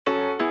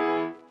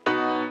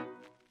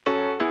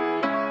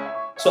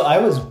So I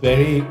was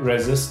very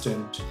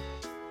resistant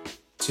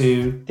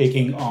to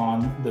taking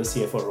on the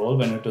CFO role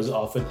when it was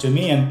offered to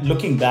me. And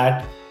looking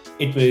back,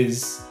 it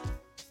was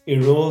a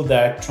role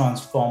that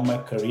transformed my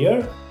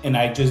career, and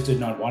I just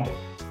did not want it.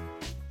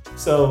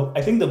 So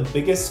I think the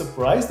biggest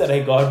surprise that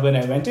I got when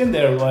I went in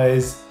there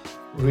was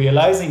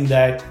realizing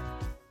that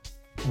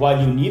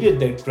while you needed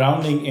that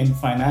grounding in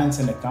finance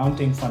and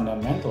accounting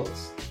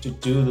fundamentals to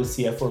do the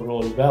CFO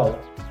role well,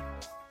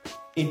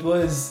 it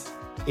was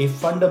a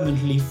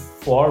fundamentally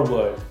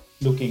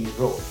forward-looking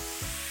role.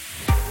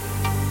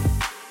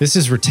 This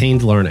is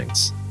Retained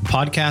Learnings, a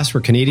podcast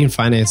where Canadian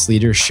finance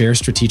leaders share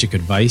strategic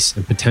advice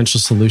and potential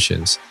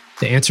solutions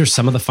to answer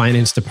some of the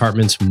finance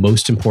department's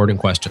most important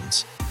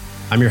questions.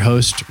 I'm your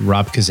host,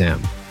 Rob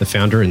Kazam, the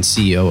founder and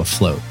CEO of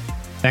Float.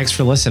 Thanks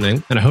for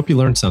listening, and I hope you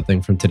learned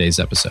something from today's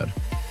episode.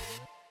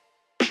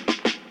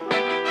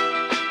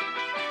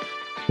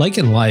 Like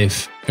in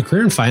life, a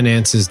career in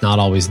finance is not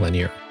always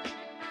linear.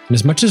 And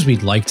as much as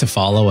we'd like to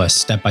follow a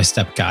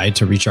step-by-step guide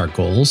to reach our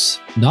goals,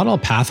 not all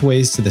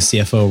pathways to the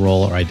CFO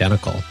role are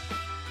identical.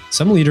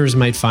 Some leaders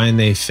might find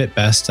they fit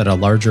best at a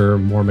larger,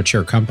 more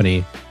mature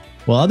company,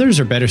 while others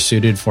are better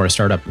suited for a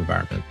startup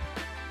environment.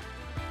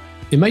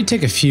 It might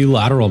take a few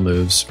lateral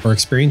moves or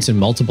experience in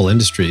multiple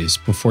industries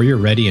before you're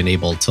ready and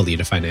able to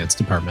lead a finance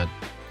department.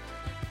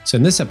 So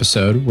in this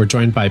episode, we're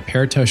joined by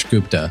Paritosh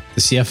Gupta,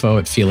 the CFO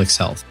at Felix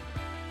Health.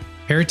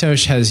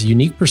 Paritosh has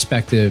unique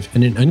perspective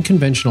and an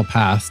unconventional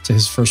path to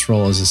his first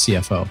role as a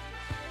CFO.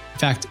 In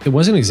fact, it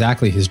wasn't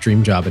exactly his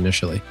dream job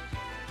initially.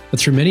 But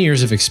through many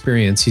years of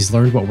experience, he's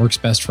learned what works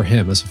best for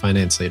him as a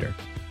finance leader.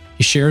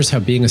 He shares how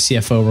being a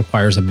CFO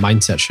requires a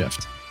mindset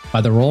shift,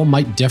 why the role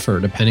might differ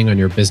depending on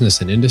your business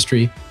and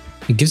industry,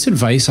 and gives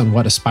advice on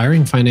what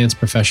aspiring finance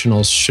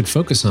professionals should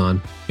focus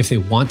on if they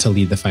want to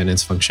lead the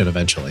finance function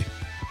eventually.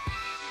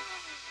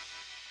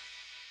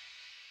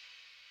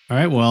 All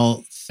right,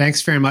 well,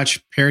 thanks very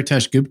much,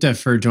 Paritosh Gupta,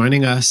 for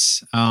joining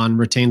us on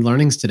Retained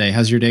Learnings today.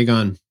 How's your day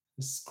gone?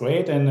 It's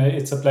great, and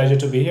it's a pleasure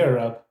to be here,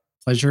 Rob.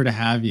 Pleasure to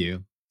have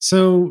you.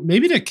 So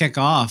maybe to kick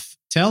off,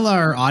 tell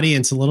our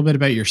audience a little bit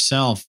about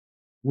yourself.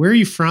 Where are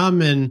you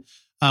from, and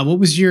what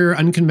was your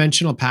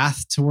unconventional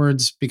path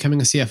towards becoming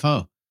a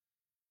CFO?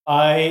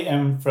 I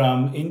am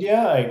from India.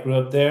 I grew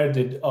up there,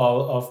 did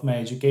all of my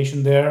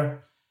education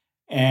there,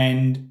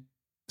 and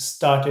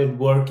started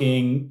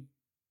working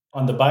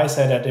on the buy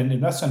side at an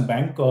investment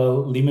bank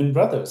called Lehman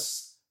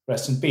Brothers.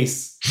 Rest in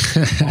peace.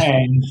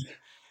 And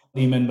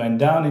Lehman went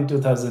down in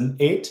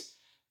 2008,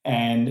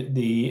 and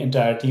the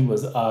entire team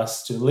was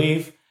asked to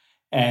leave.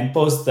 And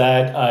post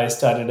that, I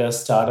started a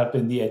startup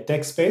in the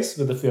edtech space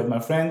with a few of my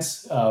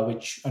friends,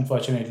 which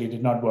unfortunately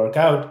did not work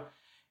out.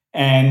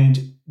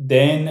 And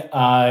then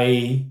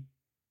I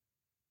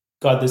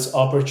got this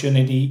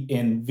opportunity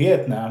in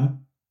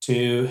Vietnam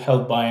to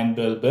help buy and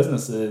build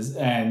businesses.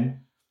 And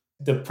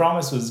the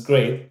promise was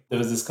great. There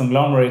was this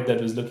conglomerate that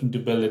was looking to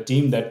build a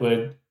team that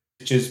would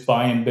just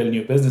buy and build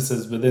new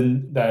businesses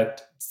within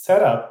that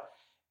setup.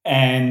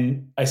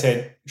 And I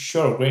said,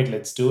 sure, great,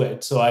 let's do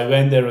it. So I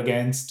went there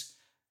against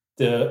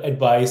the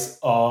advice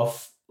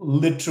of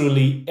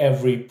literally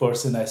every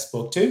person I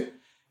spoke to.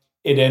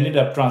 It ended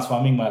up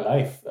transforming my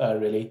life,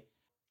 really.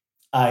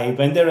 I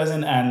went there as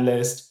an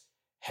analyst,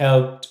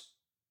 helped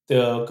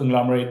the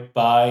conglomerate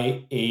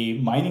buy a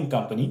mining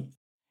company,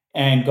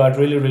 and got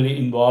really, really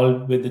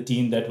involved with the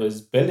team that was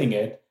building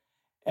it.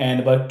 And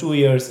about 2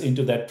 years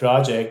into that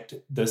project,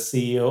 the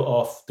CEO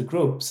of the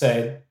group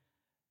said,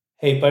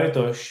 hey,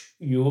 Paritosh,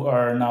 you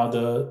are now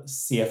the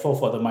CFO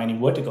for the mining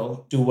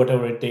vertical. Do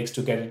whatever it takes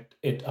to get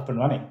it up and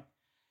running.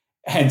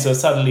 And so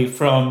suddenly,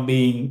 from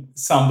being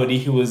somebody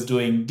who was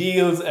doing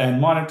deals and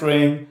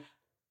monitoring,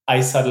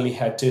 I suddenly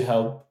had to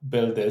help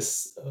build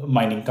this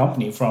mining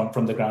company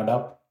from the ground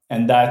up.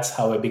 And that's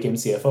how I became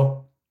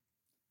CFO.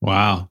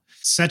 Wow.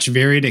 Such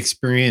varied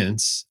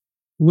experience.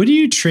 What do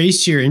you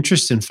trace your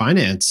interest in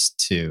finance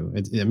to?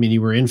 I mean,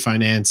 you were in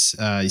finance.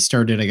 You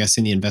started, I guess,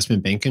 in the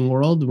investment banking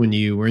world. When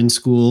you were in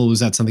school,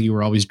 was that something you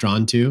were always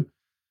drawn to?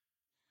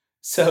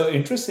 So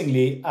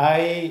interestingly,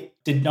 I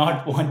did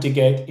not want to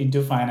get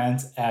into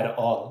finance at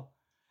all.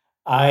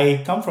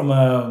 I come from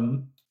a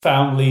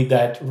family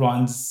that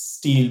runs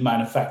steel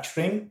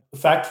manufacturing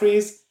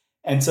factories.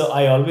 And so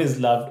I always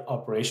loved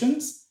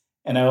operations.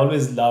 And I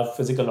always loved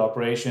physical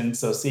operations.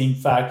 So seeing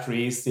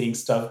factories, seeing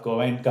stuff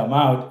go in, come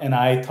out. And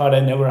I thought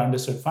I never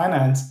understood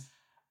finance.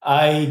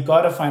 I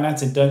got a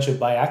finance internship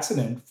by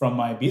accident from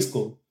my B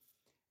school.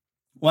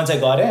 Once I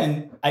got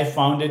in, I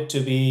found it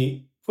to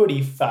be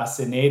pretty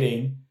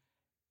fascinating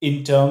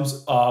in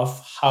terms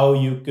of how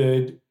you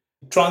could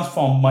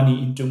transform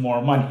money into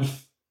more money.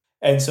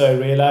 And so I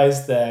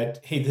realized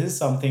that, hey, this is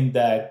something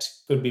that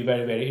could be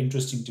very, very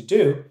interesting to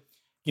do.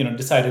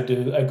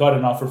 I got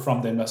an offer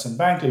from the investment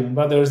bank, Lehman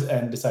Brothers,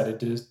 and decided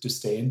to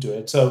stay into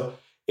it. So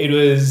it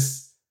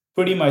was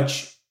pretty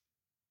much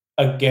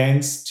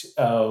against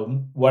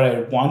what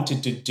I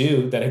wanted to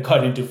do that I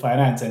got into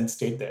finance and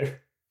stayed there.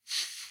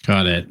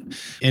 Got it.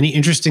 Any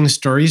interesting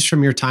stories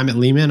from your time at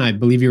Lehman? I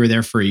believe you were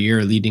there for a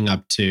year leading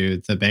up to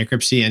the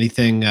bankruptcy.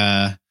 Anything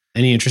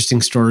Any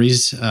interesting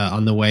stories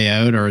on the way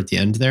out or at the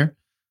end there?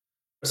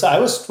 So I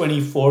was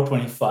 24,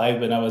 25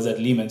 when I was at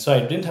Lehman. So I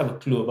didn't have a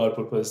clue about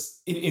what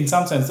was, in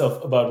some sense,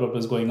 of about what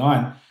was going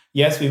on.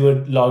 Yes, we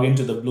would log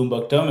into the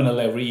Bloomberg terminal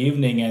every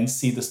evening and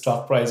see the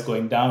stock price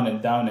going down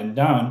and down and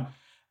down.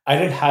 I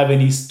didn't have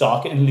any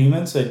stock in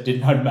Lehman, so it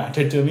did not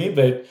matter to me.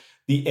 But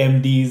the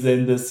MDs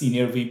and the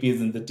senior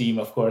VPs in the team,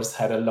 of course,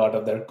 had a lot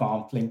of their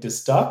comp linked to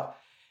stock.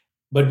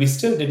 But we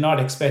still did not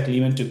expect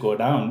Lehman to go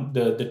down.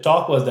 The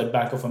talk was that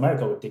Bank of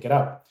America would take it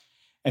up.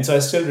 And so I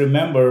still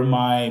remember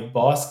my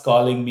boss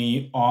calling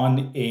me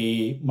on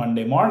a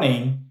Monday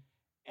morning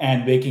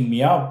and waking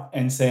me up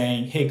and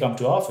saying, "Hey, come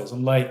to office."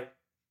 I'm like,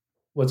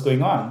 "What's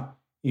going on?"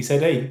 He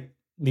said, "Hey,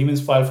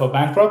 Lehman's filed for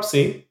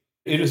bankruptcy."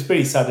 It was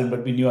pretty sudden,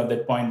 but we knew at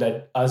that point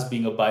that us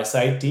being a buy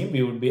side team,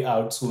 we would be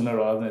out sooner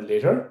rather than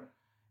later.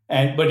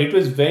 And but it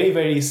was very,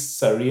 very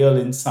surreal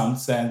in some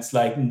sense.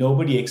 Like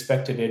nobody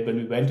expected it. When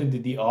we went into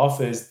the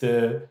office,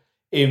 the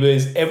it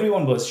was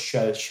everyone was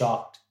shell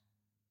shocked.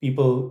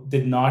 People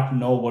did not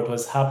know what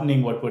was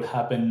happening, what would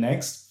happen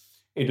next.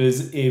 It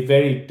was a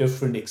very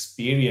different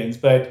experience.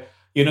 But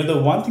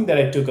the one thing that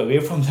I took away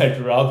from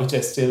that, Rob, which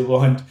I still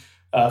won't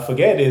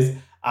forget, is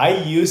I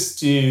used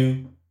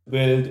to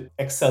build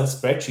Excel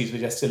spreadsheets,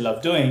 which I still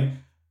love doing,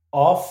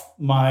 of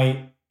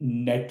my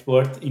net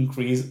worth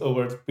increase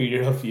over a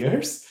period of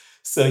years.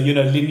 So,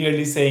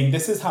 linearly saying,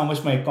 this is how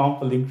much my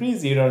comp will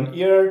increase year on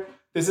year.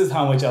 This is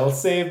how much I'll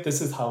save.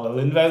 This is how I'll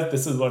invest.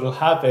 This is what will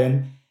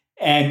happen,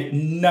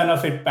 and none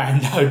of it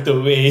panned out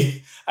the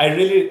way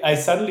I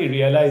suddenly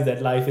realized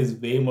that life is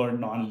way more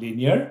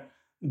non-linear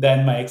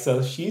than my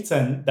Excel sheets,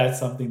 and that's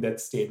something that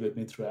stayed with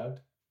me throughout.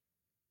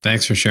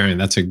 Thanks for sharing.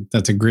 That's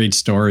a great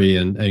story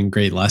and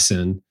great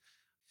lesson.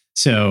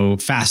 So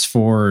fast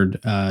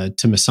forward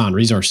to Masan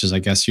Resources. I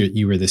guess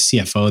you were the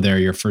CFO there,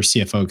 your first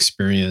CFO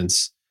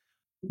experience.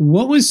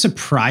 What was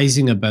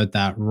surprising about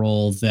that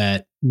role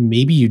that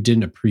maybe you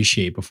didn't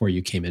appreciate before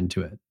you came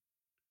into it?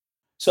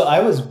 So I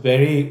was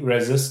very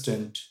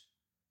resistant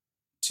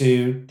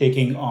to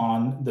taking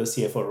on the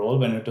CFO role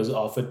when it was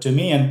offered to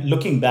me, and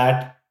looking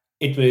back,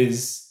 it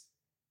was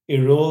a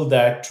role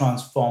that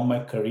transformed my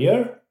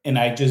career, and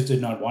I just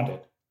did not want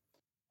it.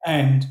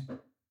 And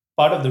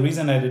part of the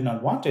reason I did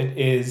not want it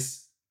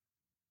is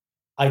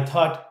I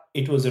thought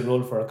it was a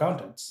role for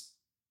accountants.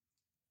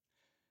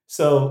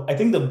 So I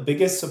think the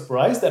biggest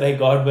surprise that I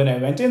got when I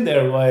went in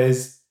there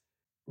was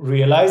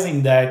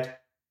realizing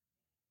that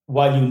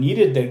while you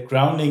needed the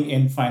grounding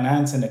in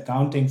finance and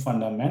accounting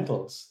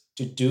fundamentals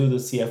to do the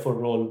CFO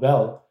role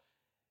well,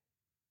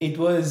 it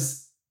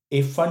was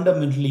a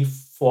fundamentally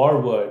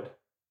forward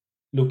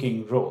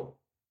looking role.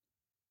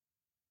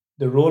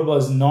 The role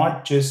was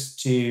not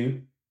just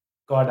to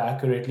God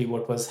accurately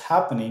what was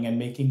happening and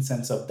making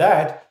sense of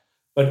that,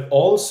 but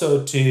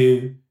also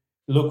to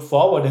look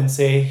forward and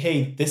say,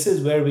 hey, this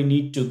is where we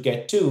need to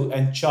get to,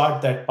 and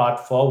chart that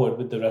path forward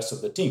with the rest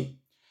of the team.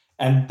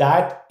 And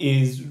that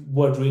is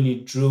what really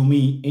drew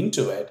me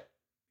into it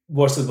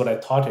versus what I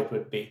thought it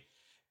would be.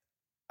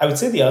 I would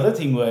say the other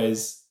thing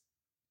was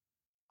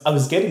I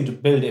was getting to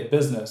build a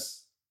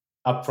business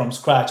up from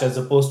scratch as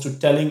opposed to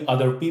telling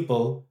other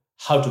people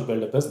how to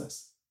build a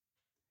business.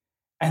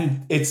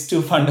 And it's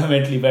two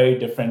fundamentally very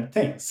different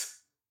things.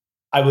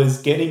 I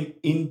was getting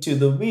into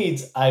the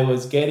weeds. I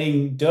was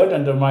getting dirt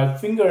under my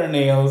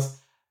fingernails.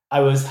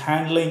 I was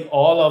handling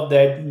all of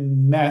that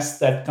mess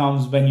that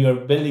comes when you're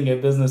building a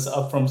business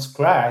up from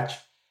scratch.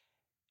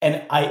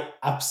 And I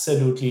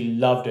absolutely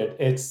loved it.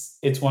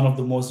 It's one of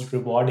the most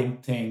rewarding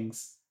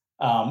things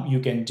you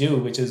can do,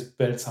 which is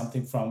build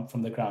something from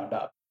the ground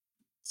up.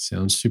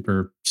 Sounds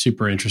super,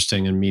 super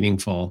interesting and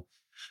meaningful.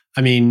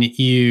 I mean,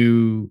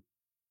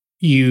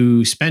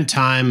 you spent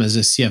time as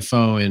a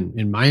CFO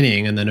in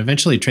mining and then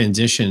eventually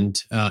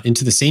transitioned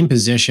into the same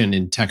position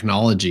in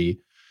technology.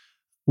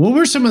 What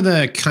were some of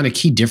the kind of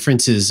key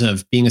differences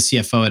of being a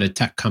CFO at a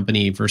tech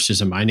company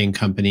versus a mining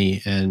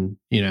company? And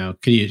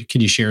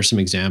could you share some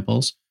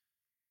examples?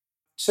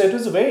 So it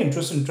was a very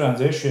interesting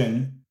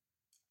transition.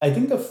 I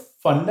think the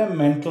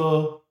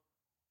fundamental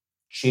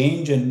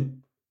change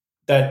in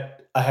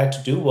that I had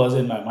to do was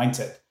in my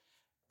mindset.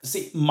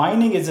 See,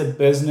 mining is a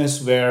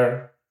business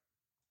where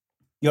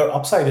your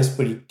upside is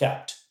pretty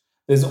capped.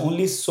 There's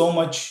only so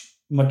much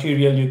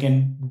material you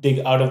can dig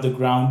out of the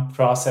ground,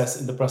 process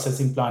in the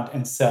processing plant,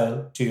 and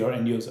sell to your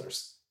end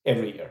users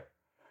every year.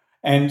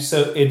 And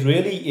so it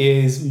really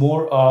is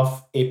more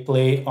of a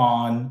play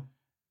on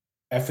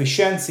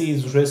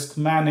efficiencies, risk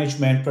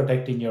management,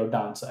 protecting your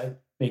downside,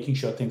 making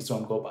sure things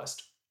don't go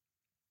bust.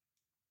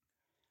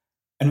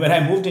 And when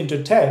I moved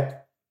into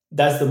tech,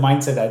 that's the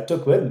mindset I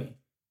took with me,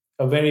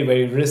 a very,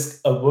 very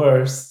risk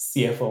averse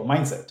CFO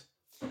mindset.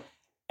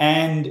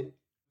 And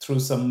through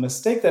some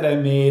mistake that I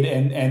made,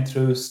 and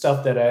through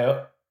stuff that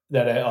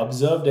I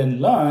observed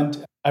and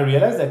learned, I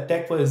realized that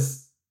tech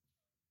was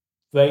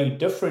very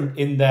different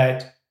in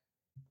that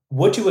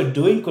what you were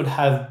doing could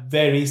have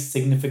very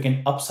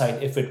significant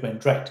upside if it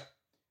went right.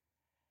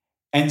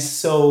 And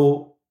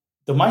so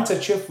the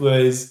mindset shift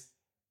was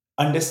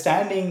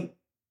understanding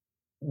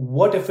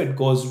what if it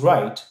goes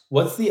right?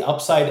 What's the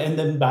upside? And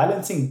then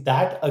balancing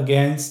that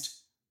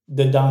against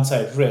the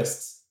downside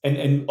risks,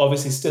 and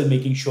obviously still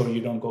making sure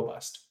you don't go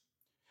bust.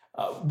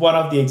 One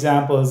of the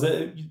examples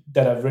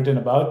that I've written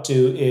about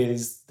too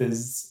is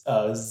this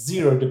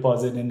zero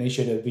deposit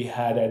initiative we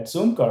had at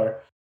Zoomcar.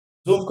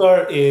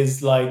 Zoomcar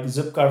is like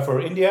Zipcar for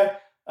India.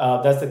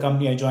 That's the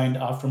company I joined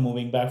after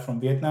moving back from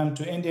Vietnam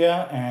to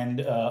India,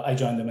 and I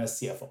joined them as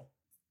CFO.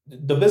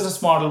 The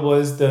business model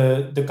was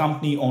the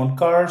company owned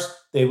cars.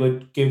 They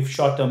would give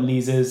short term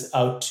leases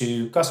out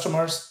to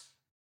customers.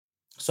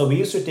 So we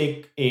used to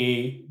take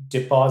a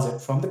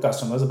deposit from the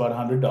customers, about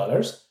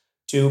 $100,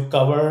 to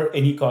cover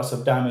any cost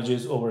of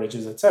damages,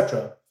 overages,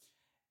 etc.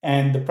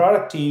 And the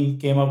product team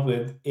came up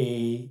with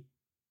a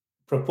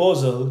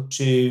proposal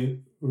to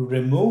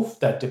remove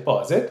that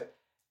deposit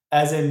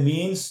as a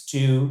means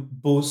to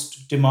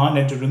boost demand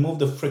and to remove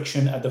the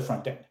friction at the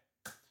front end.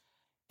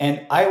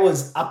 And I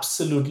was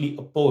absolutely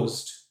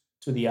opposed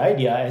to the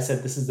idea. I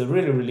said, this is a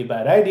really, really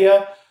bad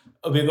idea.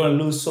 We're going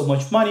to lose so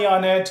much money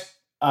on it,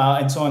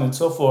 and so on and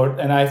so forth.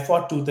 And I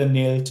fought tooth and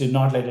nail to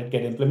not let it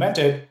get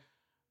implemented.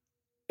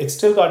 It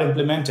still got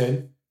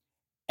implemented.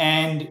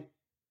 And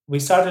we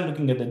started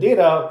looking at the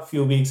data a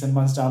few weeks and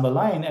months down the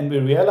line, and we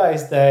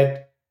realized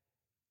that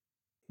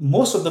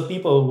most of the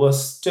people were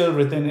still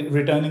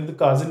returning the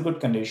cars in good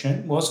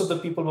condition. Most of the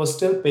people were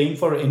still paying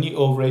for any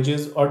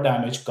overages or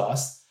damage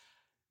costs.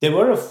 There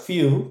were a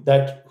few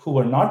that who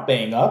were not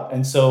paying up,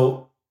 and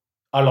so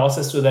our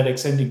losses to that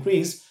extent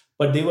increased,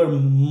 but they were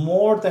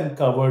more than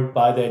covered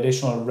by the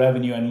additional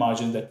revenue and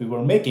margin that we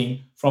were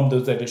making from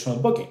those additional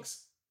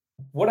bookings.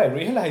 What I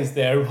realized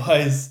there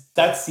was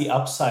that's the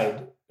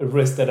upside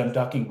risk that I'm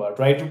talking about,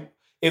 right?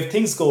 If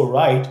things go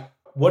right,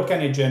 what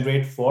can it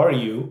generate for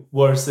you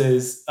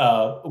versus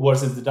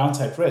the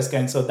downside risk?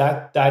 And so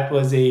that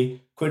was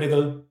a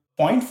critical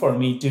point for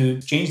me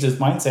to change this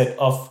mindset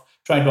of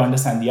trying to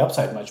understand the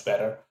upside much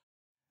better.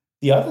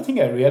 The other thing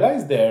I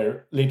realized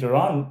there later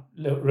on,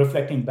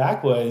 reflecting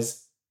back,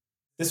 was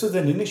this was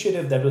an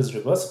initiative that was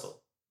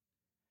reversible.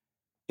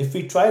 If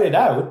we tried it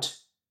out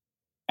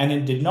and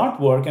it did not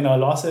work and our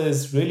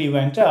losses really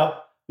went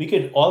up, we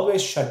could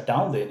always shut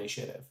down the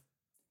initiative.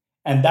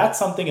 And that's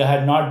something I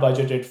had not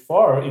budgeted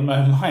for in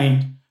my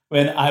mind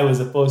when I was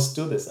opposed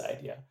to this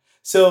idea.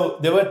 So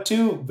there were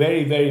two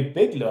very, very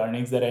big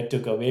learnings that I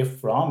took away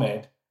from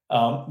it.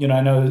 I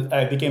know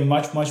I became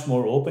much, much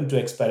more open to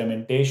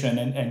experimentation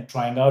and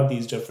trying out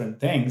these different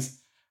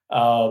things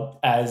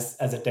as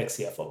a tech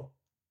CFO.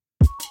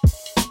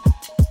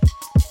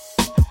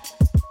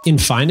 In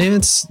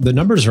finance, the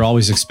numbers are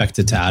always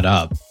expected to add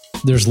up.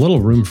 There's little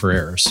room for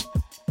errors.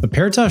 But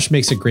Paritosh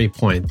makes a great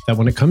point that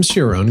when it comes to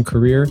your own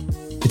career,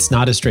 it's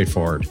not as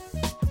straightforward.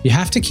 You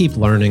have to keep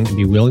learning and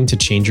be willing to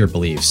change your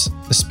beliefs,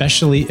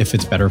 especially if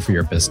it's better for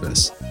your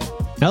business.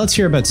 Now let's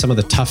hear about some of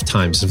the tough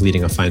times of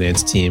leading a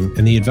finance team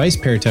and the advice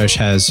Paritosh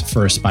has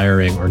for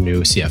aspiring or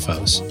new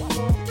CFOs.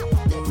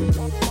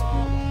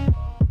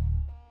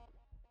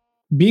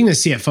 Being a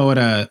CFO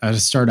at a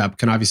startup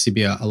can obviously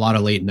be a lot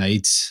of late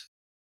nights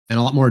and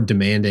a lot more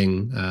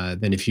demanding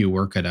than if you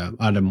work at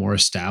a more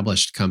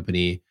established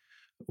company.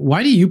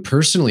 Why do you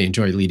personally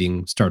enjoy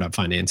leading startup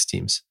finance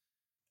teams?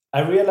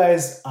 I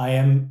realize I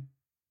am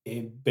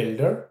a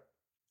builder.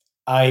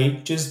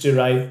 I just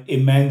derive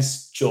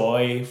immense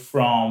joy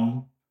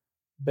from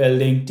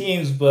building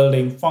teams,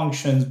 building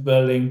functions,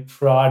 building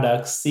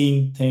products,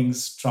 seeing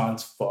things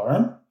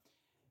transform.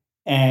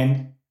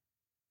 And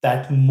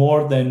that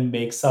more than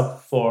makes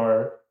up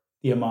for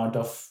the amount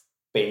of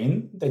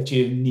pain that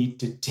you need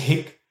to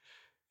take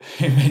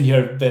when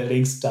you're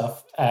building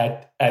stuff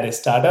at a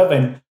startup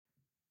and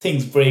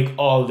things break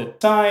all the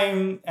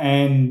time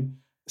and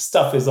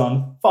stuff is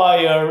on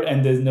fire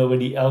and there's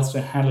nobody else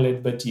to handle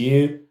it but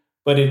you.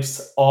 But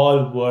it's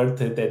all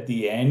worth it at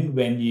the end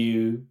when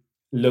you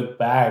look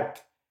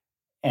back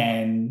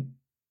and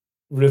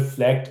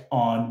reflect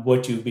on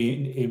what you've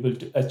been able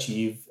to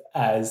achieve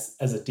as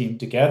a team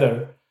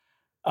together.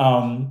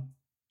 um,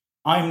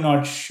 I'm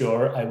not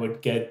sure I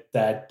would get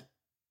that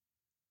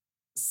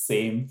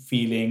same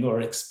feeling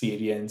or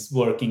experience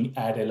working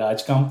at a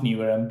large company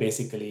where I'm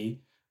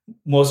basically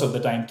most of the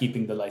time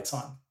keeping the lights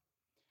on.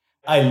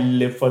 I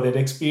live for that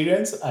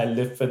experience. I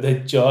live for the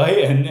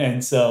joy.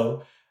 And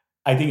so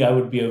I think I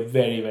would be a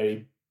very,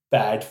 very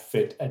bad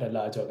fit at a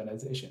large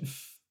organization.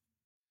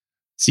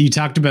 So you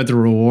talked about the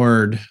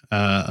reward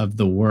of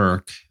the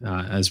work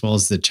as well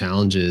as the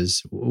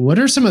challenges. What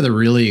are some of the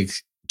really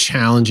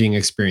challenging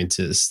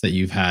experiences that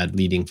you've had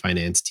leading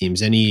finance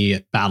teams?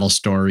 Any battle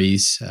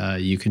stories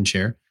you can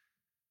share?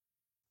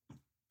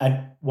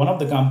 At one of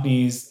the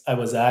companies I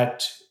was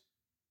at,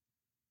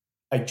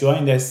 I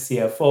joined as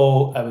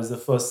CFO. I was the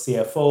first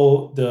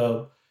CFO.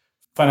 The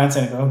finance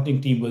and accounting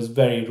team was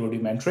very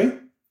rudimentary.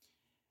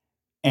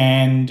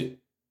 And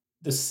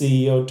the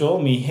CEO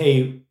told me,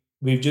 hey,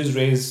 we've just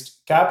raised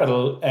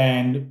capital,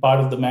 and part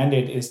of the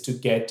mandate is to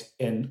get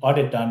an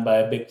audit done by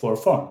a big four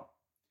firm.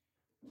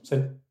 I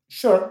said,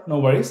 sure, no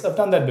worries. I've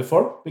done that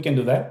before. We can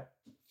do that.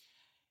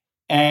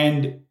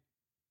 And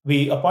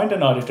we appoint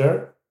an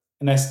auditor,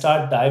 and I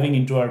start diving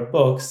into our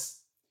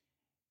books,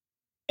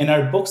 and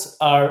our books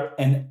are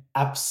an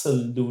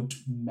absolute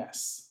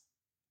mess.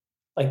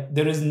 Like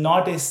there is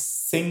not a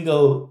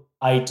single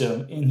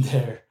item in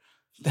there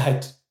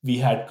that we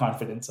had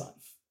confidence on.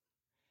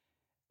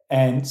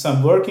 And so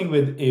I'm working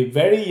with a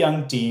very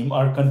young team.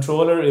 Our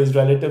controller is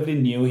relatively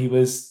new. He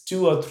was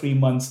 2 or 3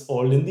 months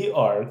old in the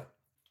org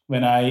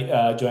when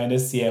I joined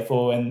as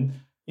CFO, and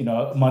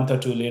a month or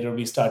two later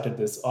we started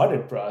this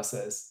audit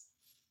process.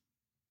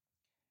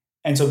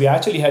 And so we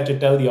actually had to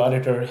tell the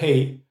auditor,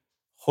 "Hey,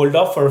 hold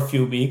off for a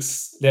few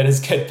weeks. Let us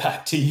get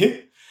back to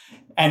you."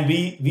 And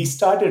we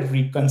started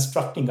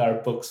reconstructing our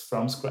books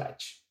from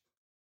scratch.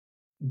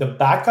 The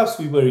backups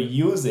we were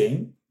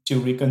using to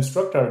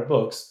reconstruct our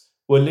books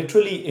were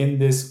literally in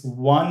this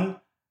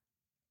one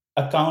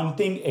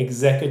accounting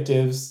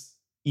executive's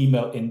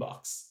email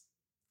inbox.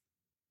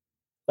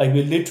 Like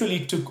we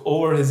literally took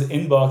over his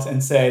inbox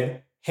and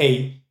said,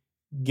 "Hey,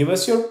 give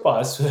us your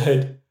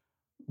password.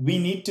 We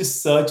need to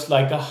search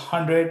like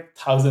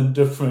 100,000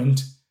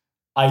 different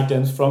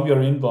items from your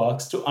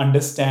inbox to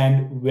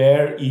understand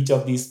where each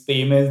of these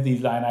payments,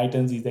 these line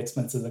items, these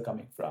expenses are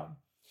coming from."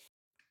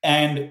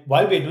 And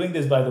while we're doing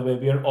this, by the way,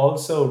 we are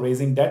also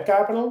raising debt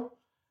capital.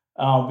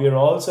 We are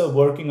also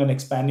working on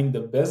expanding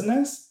the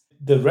business.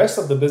 The rest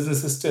of the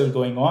business is still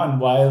going on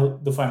while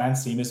the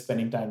finance team is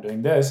spending time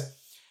doing this.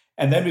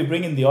 And then we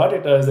bring in the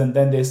auditors, and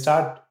then they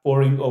start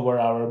poring over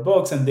our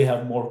books and they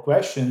have more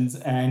questions.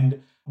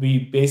 And we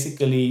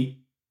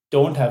basically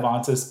don't have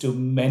answers to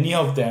many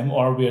of them,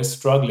 or we are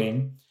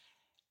struggling.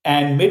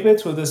 And midway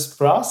through this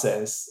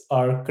process,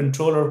 our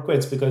controller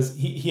quits because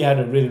he had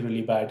a really,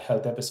 really bad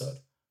health episode.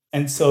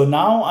 And so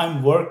now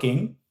I'm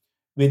working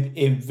with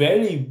a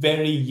very,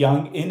 very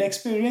young,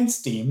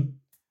 inexperienced team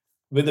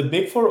with a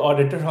big four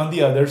auditor on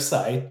the other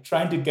side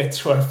trying to get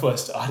through our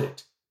first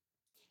audit.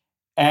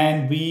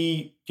 And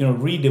we,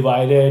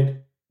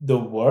 redivided the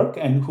work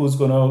and who's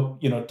going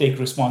to, take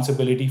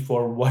responsibility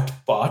for what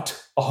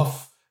part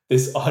of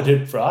this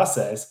audit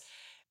process.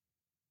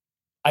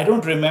 I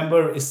don't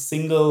remember a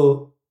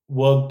single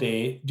work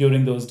day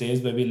during those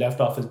days where we left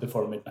office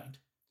before midnight.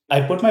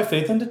 I put my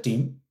faith in the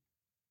team,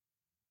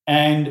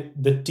 and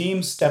the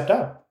team stepped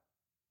up.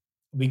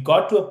 We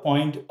got to a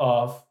point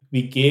of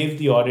we gave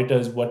the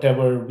auditors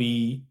whatever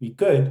we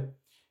could.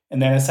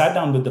 And then I sat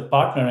down with the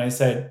partner and I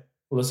said,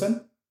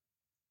 "Listen,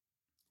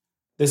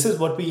 this is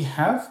what we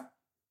have.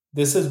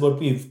 This is what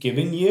we've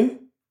given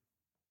you.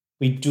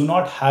 We do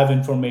not have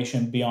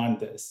information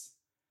beyond this.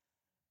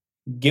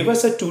 Give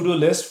us a to do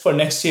list for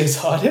next year's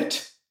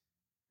audit,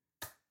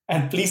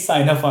 and please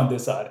sign up on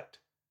this audit."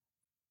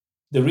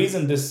 The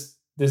reason this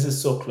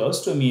is so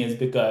close to me is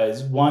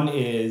because one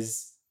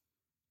is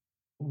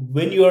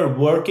when you are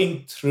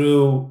working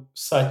through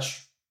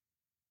such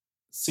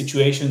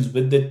situations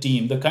with the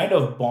team, the kind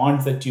of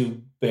bonds that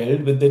you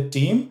build with the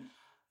team,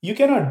 you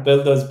cannot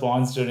build those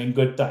bonds during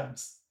good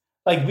times.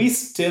 Like we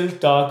still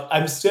talk,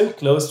 I'm still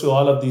close to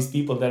all of these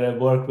people that I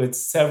worked with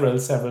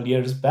several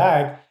years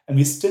back, and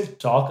we still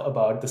talk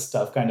about the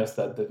stuff, kind of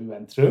stuff that we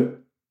went through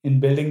in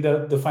building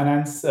the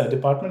finance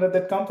department at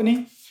that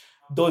company.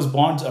 Those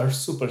bonds are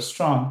super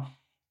strong.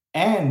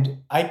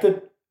 And I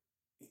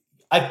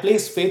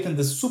placed faith in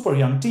this super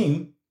young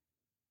team,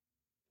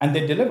 and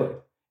they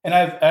delivered. And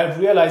I've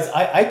realized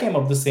I came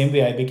up the same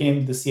way. I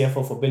became the CFO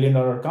of a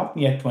billion-dollar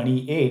company at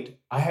 28.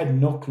 I had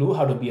no clue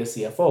how to be a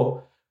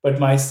CFO, but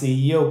my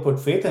CEO put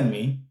faith in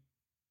me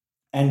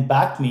and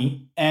backed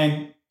me.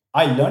 And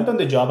I learned on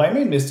the job. I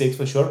made mistakes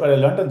for sure, but I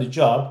learned on the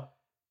job,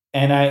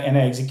 and I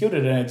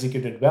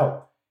executed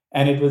well.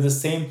 And it was the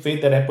same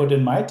faith that I put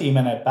in my team,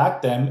 and I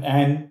backed them,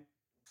 and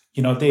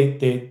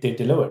they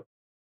delivered.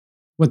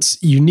 What's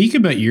unique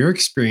about your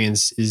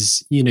experience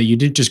is, you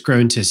didn't just grow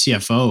into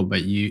CFO,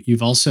 but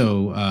you've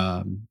also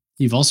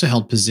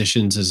held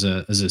positions as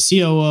a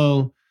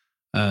COO,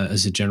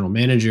 as a general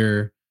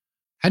manager.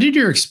 How did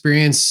your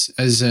experience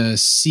as a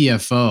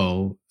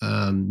CFO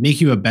make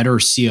you a better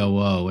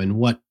COO, and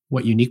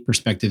what unique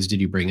perspectives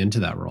did you bring into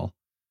that role?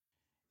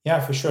 Yeah,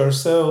 for sure.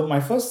 So my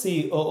first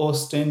COO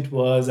stint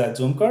was at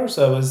Zoomcar.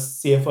 So I was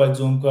CFO at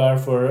Zoomcar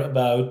for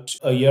about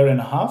a year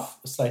and a half,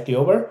 slightly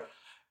over.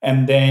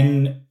 And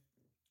then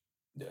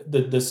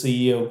the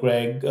CEO,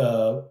 Greg,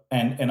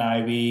 and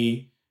I,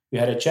 we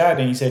had a chat,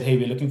 and he said, "Hey,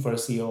 we're looking for a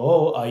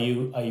COO. Are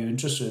you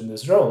interested in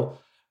this role?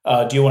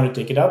 Do you want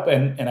to take it up?"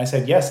 And I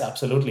said, "Yes,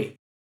 absolutely."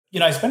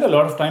 I spent a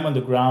lot of time on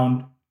the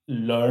ground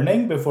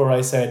learning before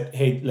I said,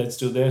 "Hey, let's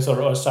do this,"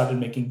 or started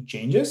making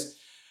changes.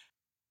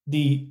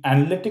 The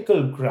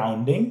analytical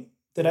grounding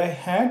that I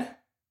had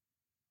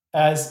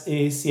as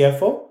a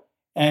CFO,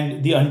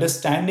 and the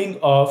understanding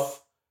of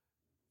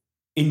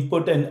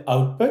input and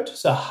output,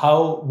 so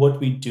how what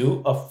we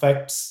do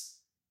affects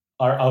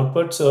our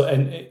output, so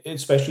and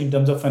especially in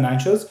terms of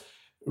financials,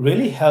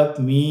 really helped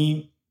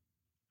me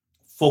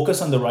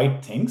focus on the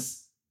right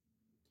things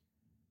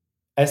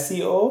as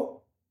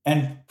CEO,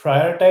 and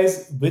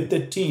prioritize with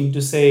the team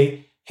to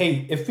say,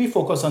 "Hey, if we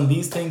focus on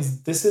these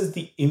things, this is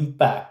the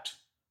impact.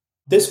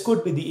 This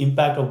could be the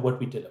impact of what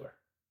we deliver."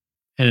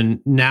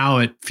 And now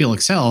at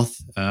Felix Health,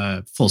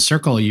 full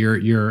circle,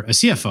 you're a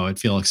CFO at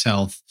Felix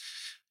Health.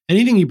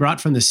 Anything you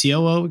brought from the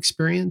COO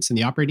experience and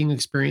the operating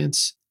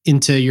experience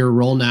into your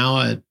role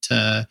now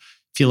at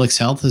Felix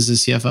Health as a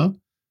CFO?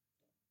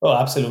 Oh,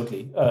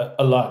 absolutely.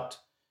 A lot.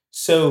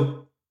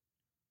 So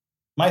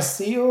my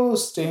CEO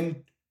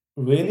stint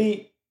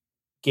really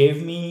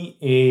gave me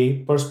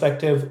a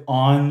perspective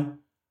on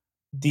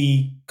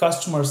the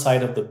customer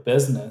side of the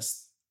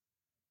business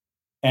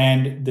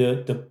and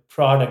the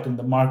product and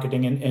the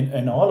marketing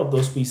and all of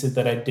those pieces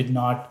that I did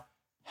not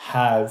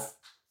have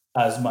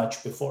as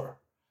much before.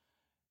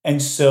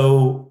 And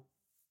so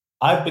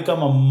I've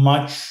become a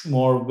much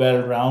more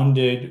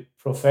well-rounded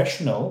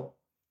professional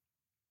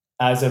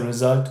as a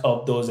result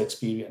of those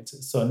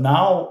experiences. So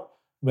now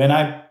when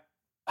I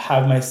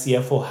have my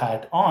CFO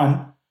hat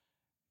on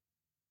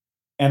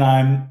and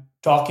I'm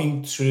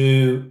talking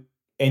through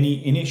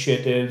any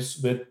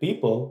initiatives with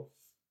people,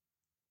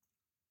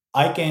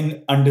 I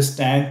can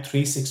understand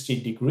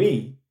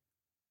 360-degree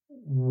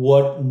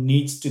what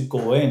needs to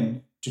go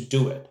in to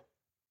do it.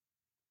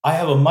 I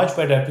have a much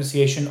better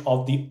appreciation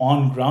of the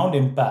on ground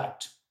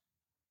impact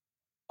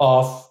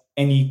of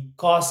any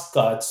cost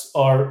cuts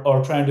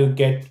or trying to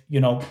get,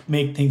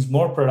 make things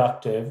more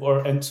productive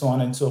or and so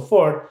on and so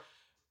forth.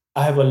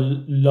 I have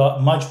a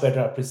much better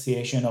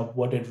appreciation of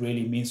what it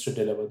really means to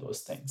deliver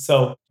those things.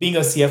 So being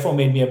a CFO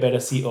made me a better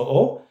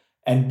COO,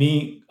 and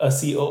being a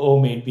COO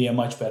made me a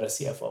much better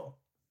CFO.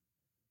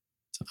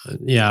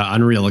 Yeah,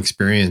 unreal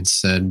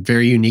experience and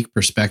very unique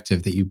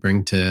perspective that you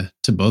bring to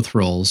both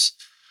roles.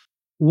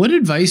 What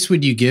advice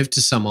would you give to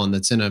someone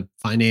that's in a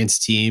finance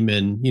team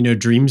and,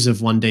 dreams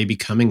of one day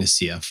becoming a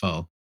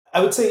CFO?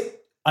 I would say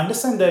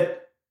understand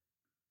that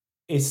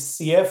a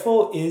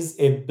CFO is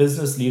a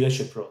business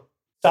leadership role.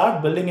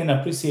 Start building an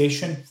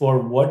appreciation for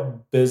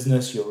what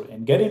business you're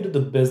in. Get into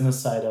the business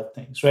side of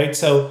things, right?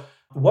 So,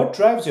 what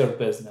drives your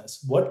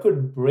business? What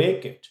could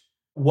break it?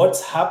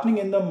 What's happening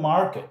in the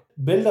market?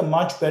 Build a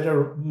much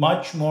better,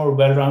 much more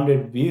well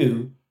rounded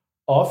view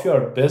of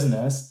your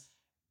business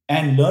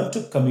and learn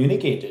to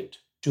communicate it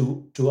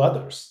to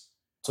others.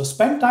 So,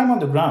 spend time on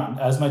the ground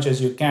as much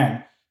as you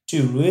can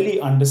to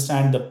really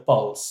understand the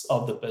pulse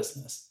of the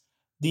business.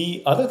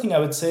 The other thing I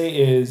would say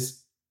is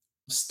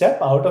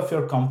step out of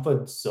your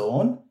comfort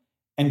zone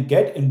and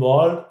get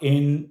involved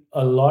in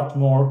a lot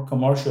more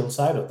commercial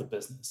side of the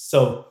business.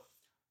 So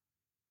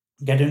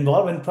get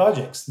involved in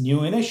projects,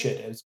 new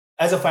initiatives.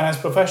 As a finance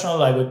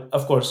professional, I would,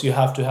 of course, you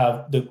have to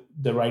have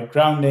the right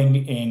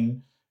grounding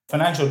in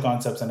financial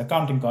concepts and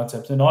accounting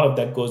concepts, and all of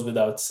that goes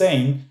without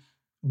saying.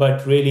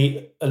 But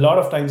really, a lot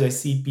of times I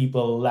see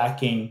people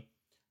lacking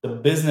the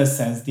business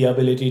sense, the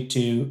ability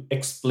to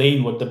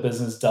explain what the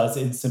business does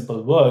in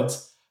simple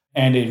words,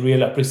 and a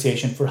real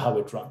appreciation for how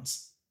it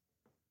runs.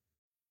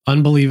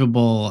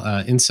 Unbelievable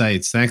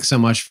insights. Thanks so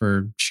much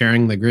for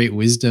sharing the great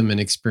wisdom and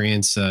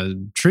experience.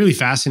 Truly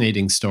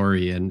fascinating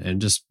story and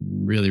just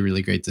really,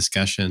 really great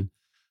discussion.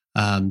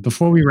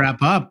 Before we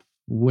wrap up,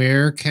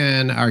 where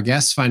can our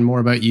guests find more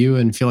about you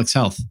and Felix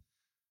Health?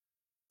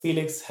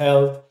 Felix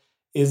Health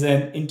is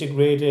an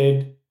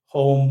integrated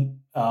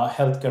home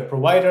healthcare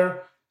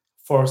provider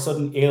for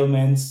certain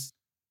ailments.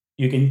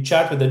 You can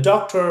chat with the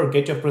doctor,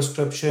 get your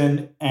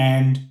prescription,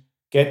 and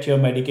get your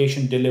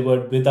medication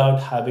delivered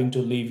without having to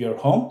leave your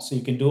home. So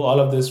you can do all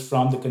of this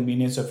from the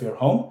convenience of your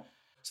home.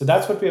 So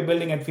that's what we're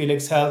building at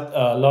Felix Health.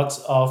 Lots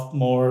of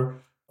more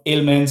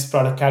ailments,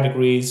 product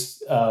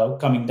categories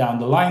coming down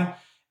the line.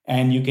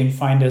 And you can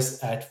find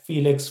us at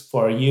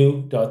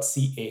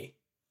felixforyou.ca.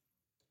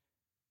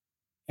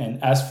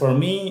 And as for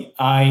me,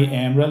 I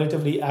am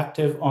relatively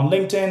active on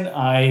LinkedIn.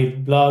 I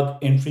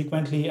blog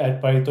infrequently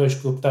at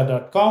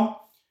paritoshgupta.com.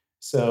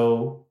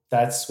 So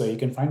that's where you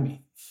can find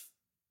me.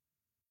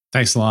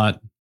 Thanks a lot.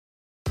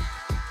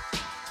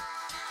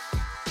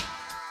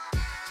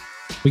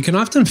 We can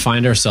often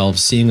find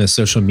ourselves seeing a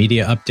social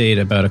media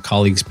update about a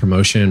colleague's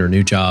promotion or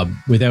new job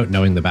without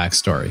knowing the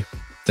backstory,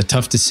 the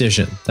tough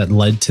decision that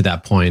led to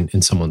that point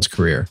in someone's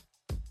career.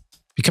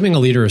 Becoming a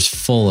leader is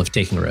full of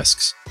taking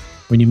risks.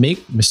 When you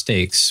make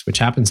mistakes, which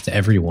happens to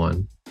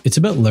everyone, it's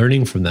about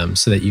learning from them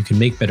so that you can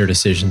make better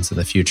decisions in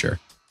the future.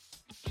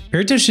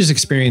 Paritosh's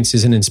experience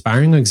is an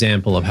inspiring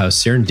example of how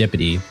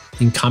serendipity,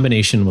 in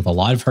combination with a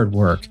lot of hard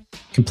work,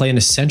 can play an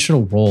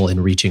essential role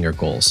in reaching your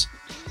goals.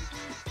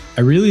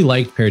 I really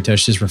liked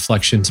Paritosh's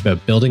reflections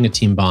about building a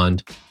team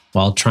bond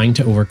while trying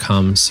to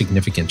overcome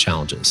significant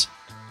challenges.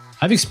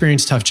 I've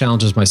experienced tough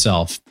challenges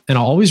myself, and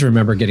I'll always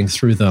remember getting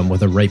through them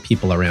with the right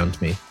people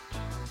around me.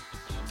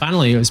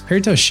 Finally, as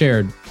Paritosh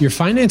shared, your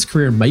finance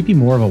career might be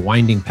more of a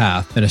winding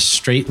path than a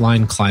straight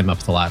line climb up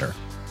the ladder.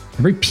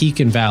 Every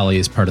peak and valley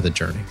is part of the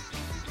journey.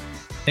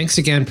 Thanks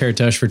again,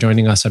 Paritosh, for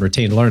joining us on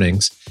Retained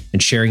Learnings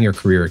and sharing your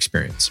career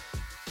experience.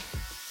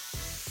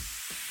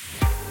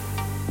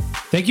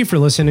 Thank you for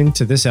listening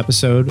to this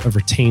episode of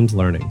Retained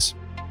Learnings.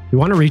 We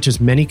want to reach as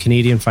many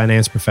Canadian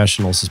finance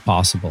professionals as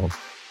possible.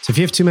 So if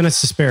you have 2 minutes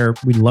to spare,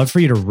 we'd love for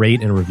you to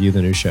rate and review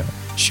the new show.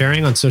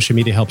 Sharing on social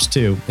media helps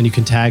too, and you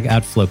can tag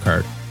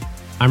 @Flowcard.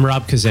 I'm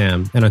Rob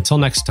Kazam, and until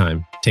next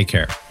time, take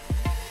care.